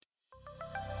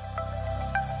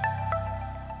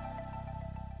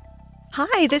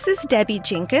Hi, this is Debbie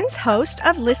Jenkins, host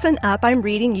of Listen Up, I'm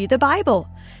Reading You the Bible.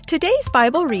 Today's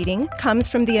Bible reading comes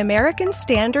from the American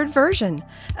Standard Version,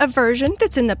 a version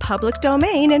that's in the public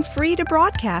domain and free to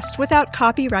broadcast without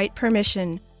copyright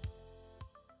permission.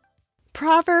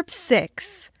 Proverbs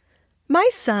 6. My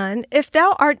son, if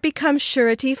thou art become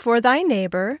surety for thy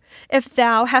neighbor, if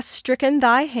thou hast stricken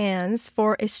thy hands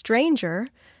for a stranger,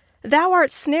 thou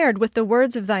art snared with the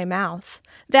words of thy mouth,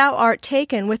 thou art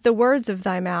taken with the words of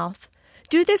thy mouth.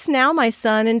 Do this now, my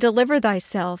son, and deliver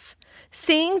thyself,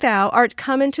 seeing thou art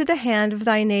come into the hand of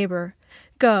thy neighbor.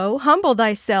 Go, humble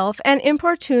thyself, and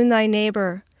importune thy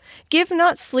neighbor. Give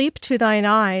not sleep to thine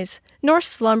eyes, nor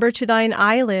slumber to thine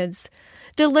eyelids.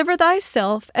 Deliver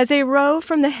thyself as a roe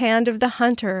from the hand of the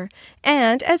hunter,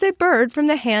 and as a bird from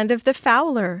the hand of the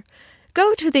fowler.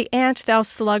 Go to the ant, thou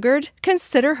sluggard,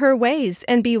 consider her ways,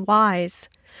 and be wise,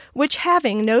 which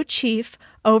having no chief,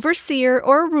 overseer,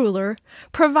 or ruler,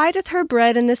 provideth her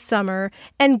bread in the summer,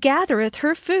 and gathereth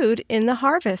her food in the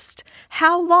harvest.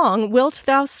 How long wilt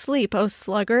thou sleep, O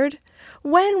sluggard?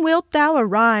 When wilt thou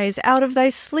arise out of thy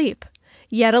sleep?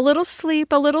 Yet a little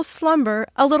sleep, a little slumber,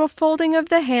 a little folding of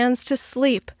the hands to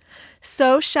sleep.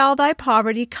 So shall thy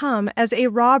poverty come as a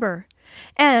robber,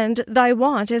 and thy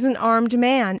want as an armed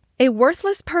man. A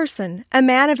worthless person, a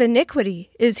man of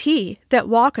iniquity, is he that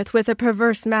walketh with a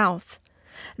perverse mouth,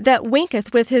 that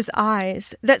winketh with his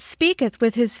eyes, that speaketh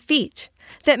with his feet,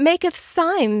 that maketh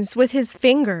signs with his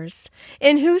fingers,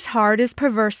 in whose heart is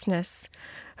perverseness,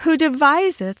 who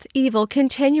deviseth evil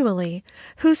continually,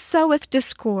 who soweth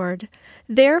discord.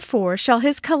 Therefore shall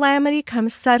his calamity come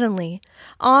suddenly,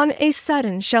 on a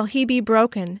sudden shall he be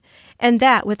broken, and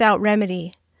that without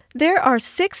remedy. There are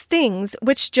 6 things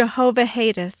which Jehovah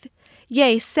hateth,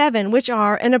 yea, 7 which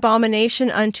are an abomination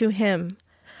unto him: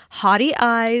 haughty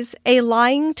eyes, a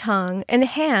lying tongue, and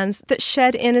hands that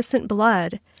shed innocent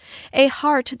blood, a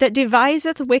heart that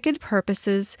deviseth wicked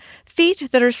purposes, feet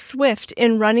that are swift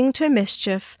in running to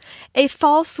mischief, a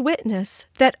false witness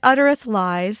that uttereth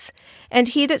lies, and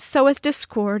he that soweth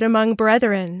discord among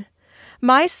brethren.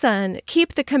 My son,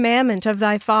 keep the commandment of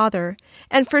thy father,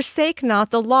 and forsake not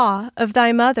the law of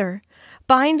thy mother.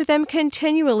 Bind them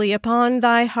continually upon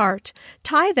thy heart,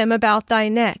 tie them about thy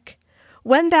neck.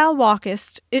 When thou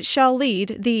walkest, it shall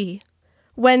lead thee.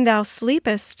 When thou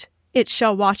sleepest, it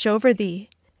shall watch over thee.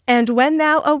 And when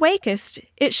thou awakest,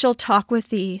 it shall talk with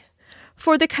thee.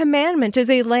 For the commandment is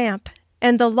a lamp,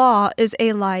 and the law is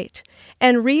a light,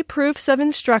 and reproofs of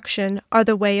instruction are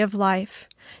the way of life,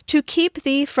 to keep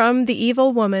thee from the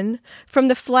evil woman, from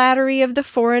the flattery of the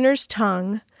foreigner's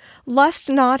tongue. Lust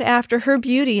not after her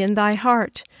beauty in thy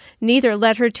heart, neither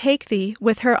let her take thee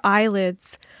with her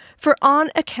eyelids. For on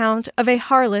account of a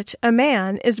harlot a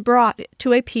man is brought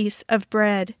to a piece of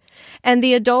bread, and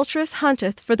the adulteress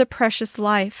hunteth for the precious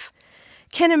life.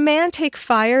 Can a man take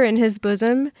fire in his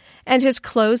bosom, and his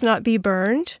clothes not be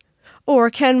burned?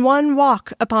 Or can one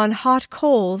walk upon hot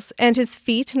coals, and his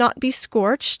feet not be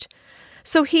scorched?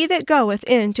 So he that goeth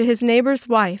in to his neighbor's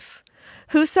wife,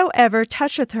 whosoever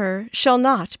toucheth her shall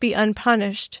not be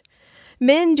unpunished.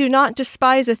 Men do not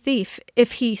despise a thief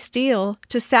if he steal,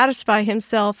 to satisfy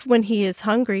himself when he is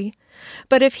hungry.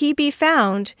 But if he be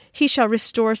found, he shall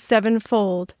restore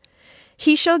 7-fold.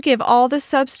 He shall give all the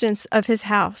substance of his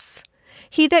house.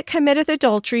 He that committeth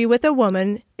adultery with a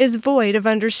woman is void of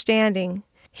understanding.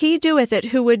 He doeth it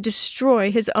who would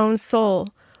destroy his own soul.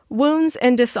 Wounds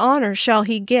and dishonor shall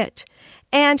he get,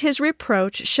 and his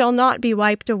reproach shall not be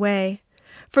wiped away.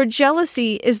 For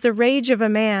jealousy is the rage of a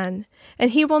man,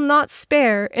 and he will not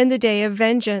spare in the day of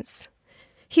vengeance.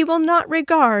 He will not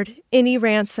regard any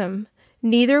ransom,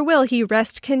 neither will he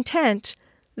rest content,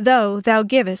 though thou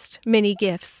givest many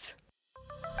gifts.